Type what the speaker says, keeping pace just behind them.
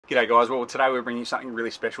G'day guys, well today we're bringing you something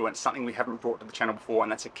really special and something we haven't brought to the channel before,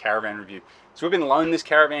 and that's a caravan review. So we've been loaned this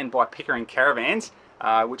caravan by Pickering Caravans,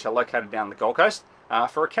 which are located down the Gold Coast,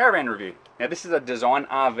 for a caravan review. Now this is a Design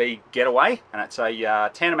RV Getaway, and it's a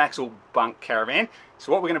tandem axle bunk caravan.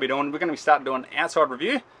 So what we're going to be doing, we're going to be starting doing an outside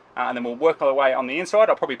review, and then we'll work our way on the inside.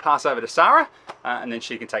 I'll probably pass over to Sarah, and then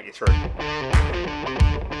she can take you through.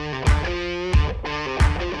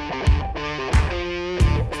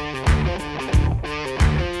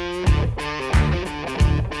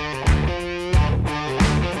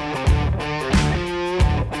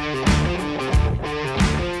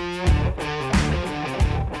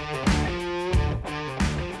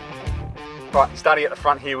 Right, starting at the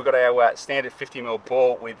front here, we've got our standard 50mm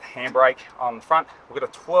ball with handbrake on the front. We've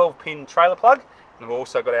got a 12-pin trailer plug, and we've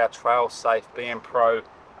also got our trail safe BM Pro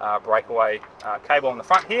breakaway cable on the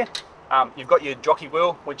front here. You've got your jockey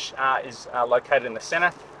wheel, which is located in the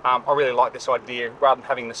centre. I really like this idea. Rather than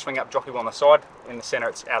having the swing up jockey wheel on the side, in the centre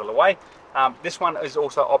it's out of the way. This one is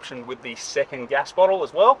also optioned with the second gas bottle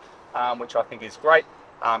as well, which I think is great.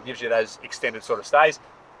 Gives you those extended sort of stays.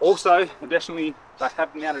 Also, additionally, they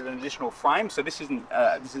have mounted an additional frame, so this isn't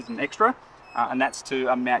an extra, and that's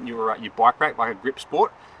to mount your bike rack like a grip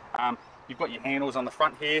sport. You've got your handles on the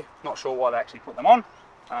front here. Not sure why they actually put them on,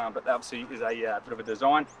 but that obviously is a bit of a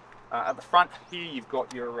design. At the front here, you've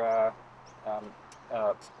got your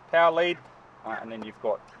power lead, and then you've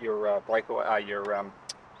got your breakaway, your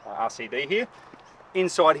RCD here.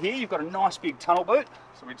 Inside here, you've got a nice big tunnel boot.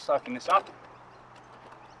 So we just open this up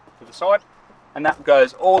to the side. And that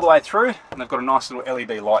goes all the way through, and they've got a nice little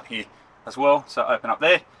LED light here as well. So open up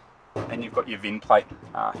there, and you've got your VIN plate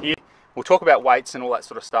here. We'll talk about weights and all that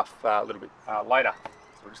sort of stuff a little bit later.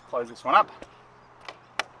 So we'll just close this one up.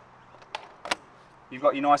 You've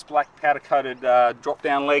got your nice black powder coated drop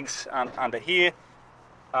down legs under here.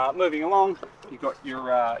 Moving along, you've got your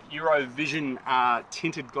Eurovision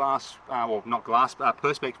tinted glass, well not glass,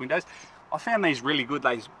 perspex windows. I found these really good.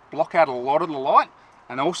 They block out a lot of the light,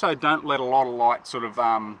 and also don't let a lot of light sort of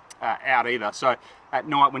out either. So at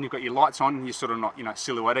night when you've got your lights on, you're sort of not,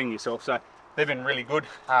 silhouetting yourself. So they've been really good.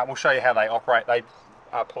 We'll show you how they operate. They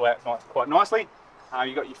pull out quite nicely.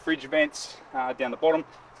 You've got your fridge vents down the bottom,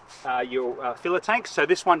 your filler tanks. So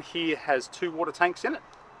this one here has 2 water tanks in it.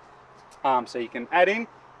 So you can add in,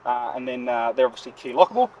 and then they're obviously key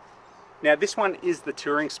lockable. Now this one is the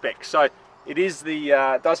touring spec. So it is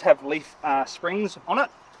the does have leaf springs on it,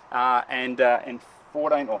 and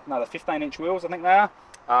 14 or no, the 15-inch wheels I think they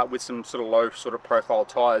are, with some sort of low sort of profile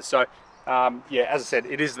tyres. So yeah, as I said,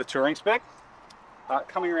 it is the touring spec.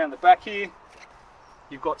 Coming around the back here,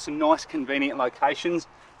 you've got some nice convenient locations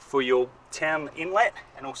for your town inlet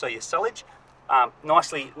and also your silage.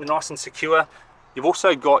 Nice and secure. You've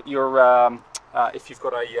also got your if you've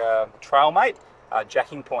got a trail mate,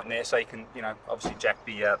 jacking point there, so you can obviously jack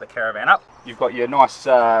the caravan up. You've got your nice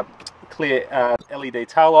clear LED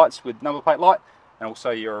tail lights with number plate light, and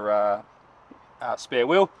also your spare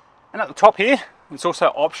wheel. And at the top here, it's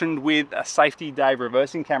also optioned with a safety day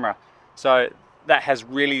reversing camera. So that has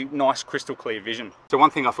really nice crystal clear vision. So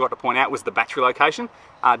one thing I forgot to point out was the battery location.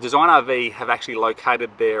 Design RV have actually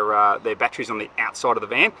located their batteries on the outside of the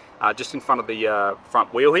van, just in front of the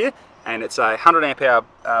front wheel here. And it's a 100 amp hour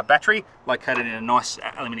battery located in a nice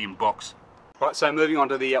aluminium box. Right, so moving on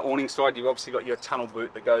to the awning side, you've obviously got your tunnel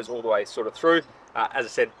boot that goes all the way sort of through. As I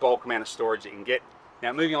said, bulk amount of storage you can get.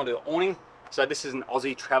 Now moving on to the awning, so this is an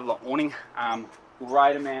Aussie Traveller awning.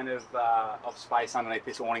 Great amount of space underneath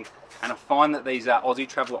this awning, and I find that these Aussie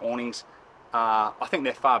Traveller awnings, I think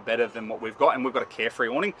they're far better than what we've got, and we've got a Carefree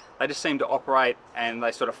awning. They just seem to operate and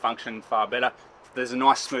they sort of function far better. There's a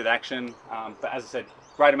nice smooth action, but as I said,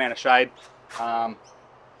 great amount of shade.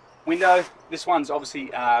 Window, this one's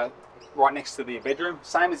obviously right next to the bedroom,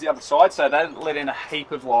 same as the other side, so they let in a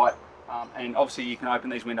heap of light, and obviously you can open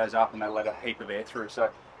these windows up and they let a heap of air through, so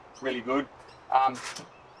really good.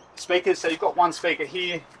 Speakers, so you've got one speaker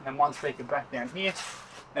here and one speaker back down here.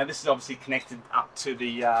 Now this is obviously connected up to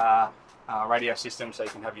the radio system, so you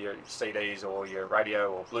can have your CDs or your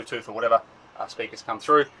radio or Bluetooth or whatever speakers come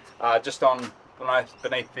through. Just on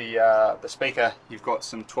beneath the speaker, you've got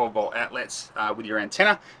some 12-volt outlets with your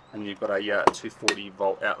antenna, and you've got a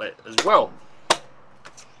 240-volt outlet as well.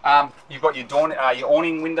 You've got your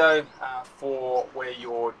awning window for where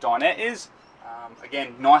your dinette is.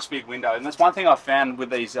 Again, nice big window, and that's one thing I've found with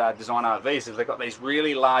these Design RVs is they've got these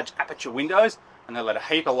really large aperture windows, and they let a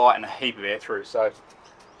heap of light and a heap of air through. So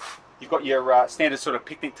you've got your standard sort of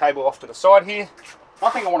picnic table off to the side here.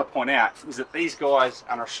 One thing I want to point out is that these guys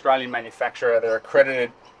are an Australian manufacturer. They're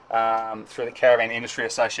accredited through the Caravan Industry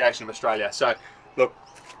Association of Australia. So look,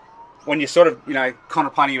 when you're sort of, you know,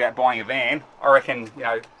 contemplating about buying a van, I reckon, you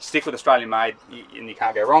know, stick with Australian made and you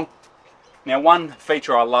can't go wrong. Now, one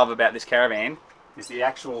feature I love about this Caravan is the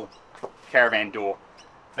actual Caravan door.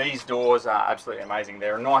 These doors are absolutely amazing.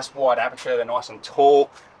 They're a nice wide aperture, they're nice and tall,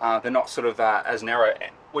 they're not sort of as narrow.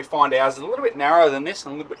 We find ours a little bit narrower than this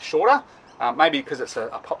and a little bit shorter, maybe because it's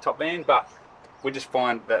a pop-top van, but we just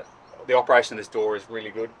find that the operation of this door is really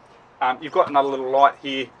good. You've got another little light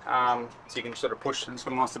here, so you can sort of push, and it's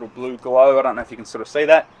got a nice little blue glow. I don't know if you can sort of see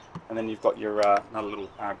that. And then you've got your another little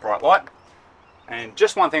bright light. And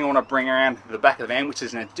just one thing I want to bring around the back of the van, which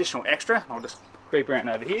is an additional extra, I'll just creep around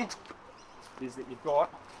over here, is that you've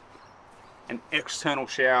got an external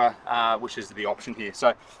shower, which is the option here.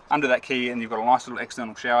 So under that key, and you've got a nice little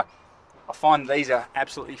external shower. I find these are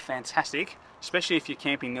absolutely fantastic, especially if you're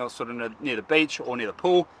camping near the beach or near the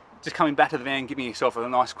pool. Just coming back to the van, giving yourself a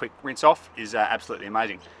nice quick rinse off is absolutely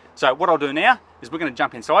amazing. So what I'll do now is we're going to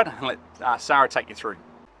jump inside and let Sarah take you through.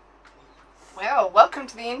 Well, welcome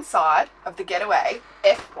to the inside of the Getaway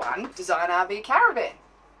F1 Design RV Caravan.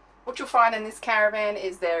 What you'll find in this caravan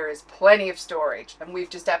is there is plenty of storage, and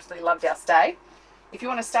we've just absolutely loved our stay. If you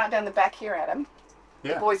want to start down the back here, Adam,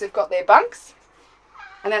 the boys have got their bunks,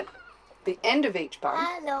 and at the end of each bunk,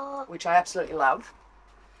 which I absolutely love,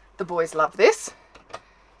 the boys love this,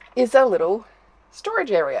 is a little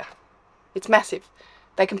storage area. It's massive.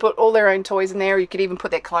 They can put all their own toys in there. You could even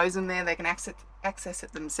put their clothes in there. They can access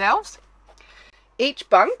it themselves. Each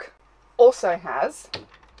bunk also has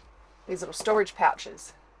these little storage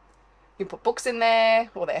pouches. You can put books in there,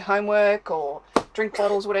 or their homework, or drink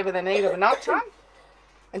bottles, whatever they need at night time.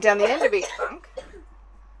 And down the end of each bunk,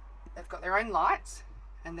 they've got their own lights,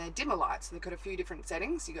 and they're dimmer lights. So they've got a few different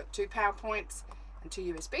settings. You've got 2 power points and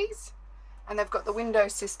 2 USBs. And they've got the window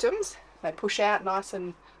systems. They push out nice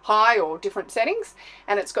and high, or different settings.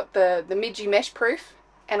 And it's got the midgy mesh proof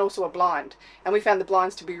and also a blind. And we found the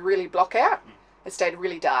blinds to be really block out. It stayed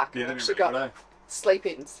really dark. Yeah, actually got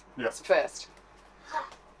sleep-ins. That's the first.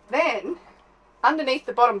 Then, underneath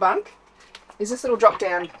the bottom bunk is this little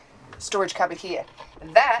drop-down storage cupboard here.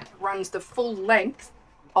 And that runs the full length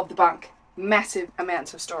of the bunk. Massive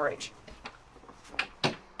amounts of storage.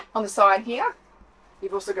 On the side here,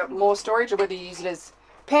 you've also got more storage, or whether you use it as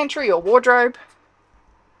pantry or wardrobe.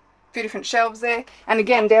 A few different shelves there. And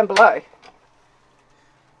again, down below.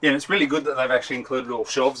 Yeah, and it's really good that they've actually included all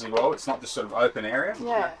shelves as well. It's not just sort of open area.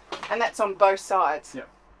 Yeah, and that's on both sides. Yep.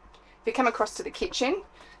 If you come across to the kitchen,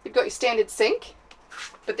 you've got your standard sink,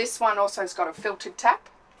 but this one also has got a filtered tap.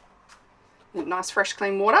 Nice fresh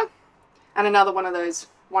clean water. And another one of those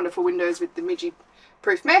wonderful windows with the midgy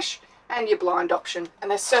proof mesh, and your blind option. And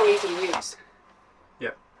they're so easy to use.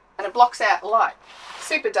 Yep. And it blocks out light.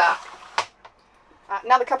 Super dark.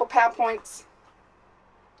 Another couple power points.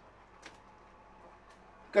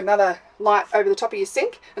 Got another light over the top of your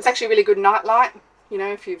sink. It's actually a really good night light. You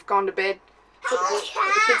know, if you've gone to bed, put the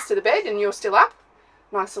kids to the bed and you're still up.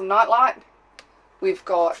 Nice little night light. We've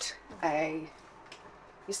got your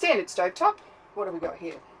standard stovetop. What have we got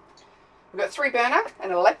here? We've got 3 burner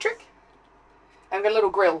and an electric. And we've got a little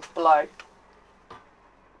grill below.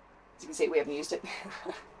 As you can see, we haven't used it.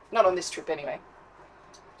 Not on this trip anyway.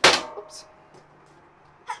 Oops.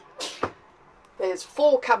 There's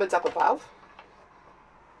 4 cupboards up above.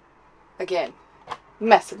 Again,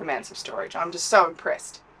 massive amounts of storage. I'm just so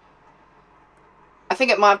impressed. I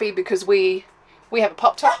think it might be because we have a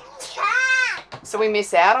pop top, so we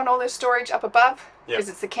miss out on all this storage up above, because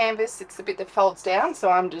it's the canvas, it's the bit that folds down.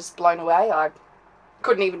 So I'm just blown away. I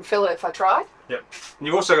couldn't even fill it if I tried. Yep. And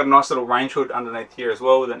you've also got a nice little range hood underneath here as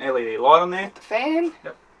well, with an LED light on there. The fan.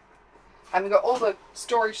 Yep. And we've got all the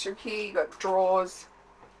storage through here. You've got drawers,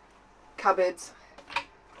 cupboards.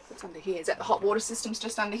 What's under here? Is that the hot water system's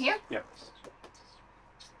just under here? Yep.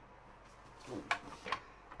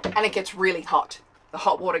 And it gets really hot. The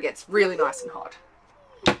hot water gets really nice and hot.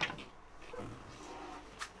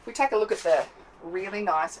 If we take a look at the really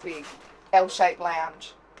nice big L-shaped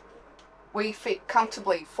lounge, we fit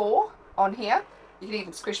comfortably 4 on here. You could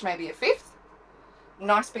even squish maybe a 5th.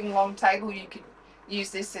 Nice big long table. You could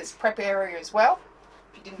use this as prep area as well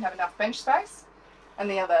if you didn't have enough bench space. And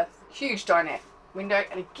the other huge dinette window,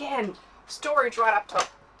 and again, storage right up top.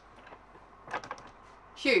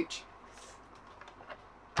 Huge.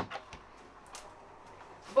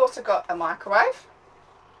 We've also got a microwave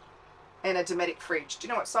and a Dometic fridge. Do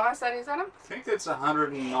you know what size that is, Adam? I think it's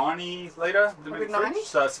 190 litre Dometic 190? fridge.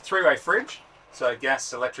 So it's a 3-way fridge. So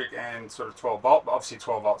gas, electric, and sort of 12 volt. But obviously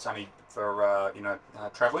 12 volts only for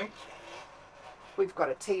travelling. We've got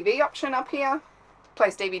a TV option up here.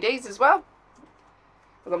 Plays DVDs as well.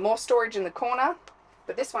 We've got more storage in the corner,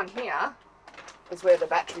 but this one here is where the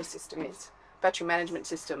battery system is. Battery management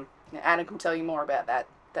system. Now, Anna can tell you more about that.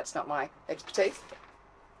 That's not my expertise.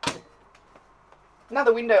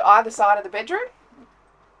 Another window either side of the bedroom.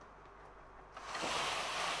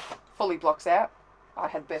 Fully blocks out. I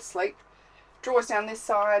had best sleep. Drawers down this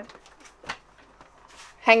side.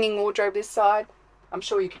 Hanging wardrobe this side. I'm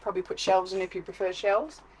sure you could probably put shelves in if you prefer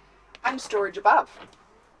shelves. And storage above.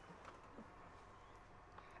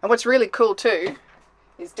 And what's really cool too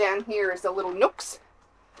is down here is the little nooks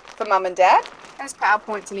for mum and dad. There's power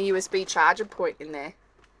points and a USB charger point in there.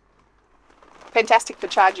 Fantastic for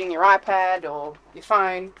charging your iPad or your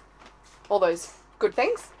phone, all those good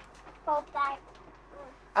things.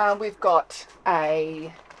 We've got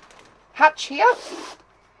a hutch here,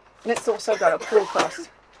 and it's also got a pull across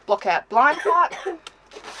block out blind part.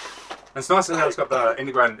 It's nice that it's got the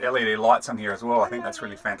integrated LED lights on here as well. I think that's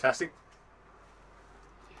really fantastic.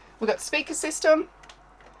 We've got speaker system,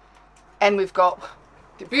 and we've got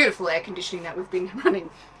the beautiful air conditioning that we've been running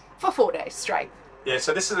for 4 days straight. Yeah,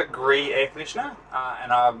 so this is a Gree air conditioner,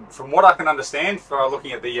 and from what I can understand, for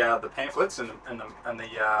looking at the pamphlets and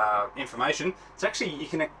the information, it's actually, you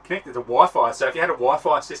can connect it to Wi-Fi. So if you had a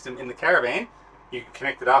Wi-Fi system in the Caravan, you can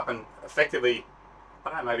connect it up and effectively,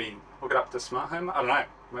 I don't know, maybe hook it up to smart home. I don't know.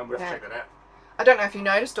 We'll have to check that out. I don't know if you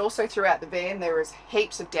noticed, also throughout the van there is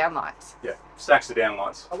heaps of downlights. Yeah, stacks of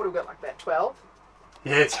downlights. I would have got like about 12.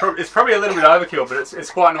 Yeah, it's probably a little bit overkill, but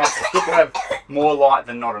it's quite nice. It's good to have more light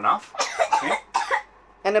than not enough. Yeah.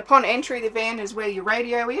 And upon entry, the van is where your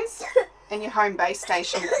radio is, and your home base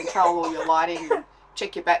station to control all your lighting, and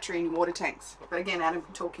check your battery and your water tanks. But again, Adam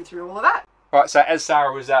can talk you through all of that. Right, so as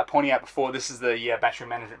Sarah was pointing out before, this is the Battery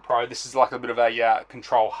Management Pro. This is like a bit of a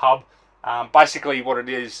control hub. Basically, what it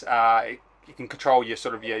is, you can control your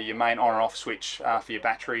your main on and off switch for your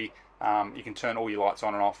battery. You can turn all your lights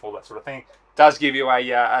on and off, all that sort of thing. It does give you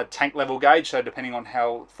a tank level gauge, so depending on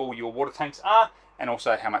how full your water tanks are, and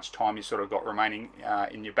also how much time you got remaining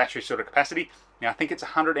in your battery capacity. Now I think it's a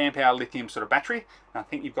 100 amp hour lithium battery, and I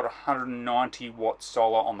think you've got 190 watt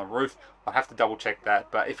solar on the roof. I'll have to double check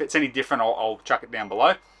that, but if it's any different, I'll chuck it down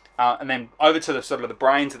below. And then over to the the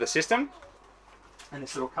brains of the system, and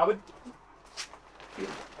this little cupboard.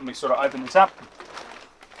 Let me open this up.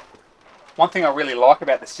 One thing I really like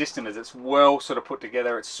about the system is it's well put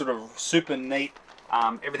together. It's super neat.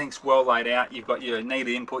 Everything's well laid out. You've got your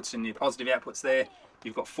negative inputs and your positive outputs there.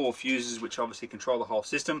 You've got 4 fuses which obviously control the whole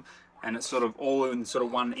system, and it's all in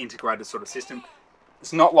one integrated system.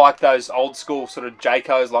 It's not like those old school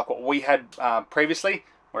Jaycos like what we had previously,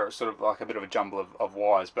 where it's like a bit of a jumble of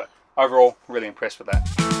wires. But overall, really impressed with that.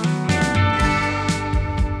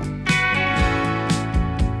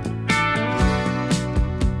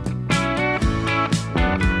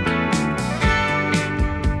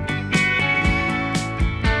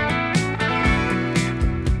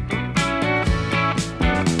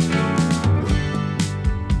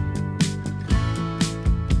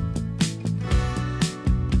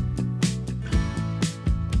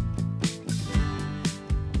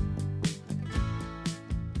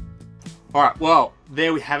 Alright, well,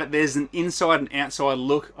 there we have it. There's an inside and outside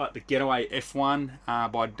look at the Getaway F1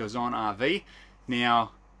 by Design RV.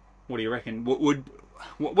 Now, what do you reckon?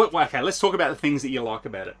 Okay, let's talk about the things that you like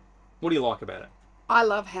about it. What do you like about it? I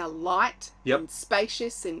love how light and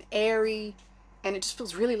spacious and airy, and it just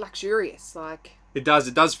feels really luxurious. It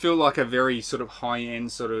does feel like a very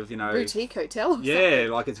high-end boutique hotel. Yeah,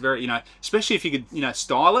 like it's very, especially if you could,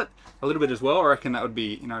 style it a little bit as well. I reckon that would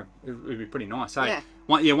be, it would be pretty nice. Hey? Yeah.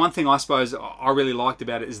 One thing I suppose I really liked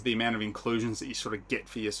about it is the amount of inclusions that you get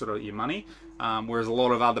for your money. Whereas a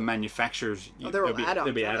lot of other manufacturers, there'll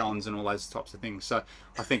be add-ons and all those types of things. So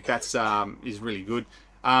I think that's is really good.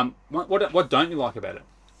 What don't you like about it?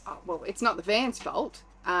 Oh, well, it's not the van's fault.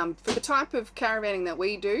 For the type of caravanning that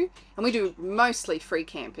we do, and we do mostly free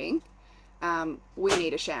camping, we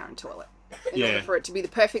need a shower and toilet. In order for it to be the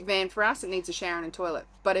perfect van for us, it needs a shower and a toilet.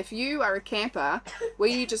 But if you are a camper where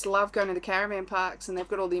you just love going to the caravan parks and they've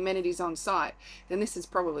got all the amenities on site, then this is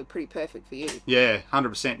probably pretty perfect for you. Yeah,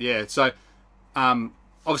 100%. Yeah. So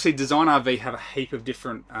obviously Design RV have a heap of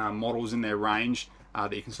different models in their range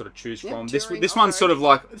that you can choose from. This one's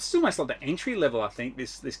like, it's almost like the entry level, I think,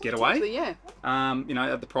 this Getaway. Yeah.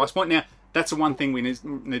 At the price point. Now, that's the one thing we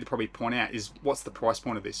need to probably point out is what's the price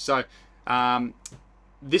point of this. So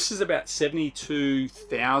this is about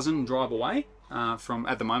 72,000 drive away from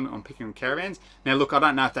at the moment on Pickering Caravans. Now look, I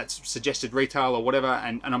don't know if that's suggested retail or whatever,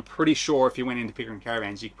 and I'm pretty sure if you went into Pickering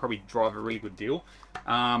Caravans, you could probably drive a really good deal.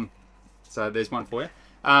 So there's one for you.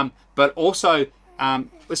 But also,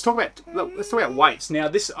 let's talk about weights. Now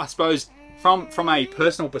this, I suppose, from a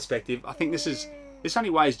personal perspective, I think this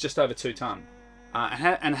only weighs just over 2 tonne.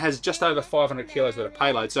 and has just over 500 kilos worth of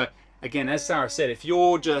payload. So again, as Sarah said, if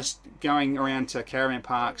you're just going around to caravan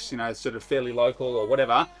parks, you know, sort of fairly local or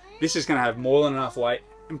whatever, this is going to have more than enough weight.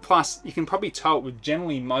 And plus, you can probably tow it with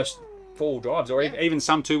generally most four-wheel drives, or even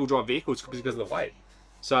some two-wheel drive vehicles because of the weight.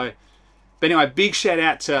 So, but anyway, big shout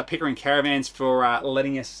out to Pickering Caravans for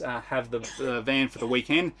letting us have the van for the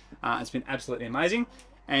weekend. It's been absolutely amazing.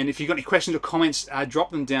 And if you've got any questions or comments,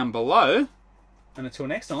 drop them down below. And until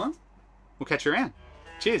next time, we'll catch you around.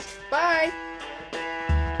 Cheers. Bye.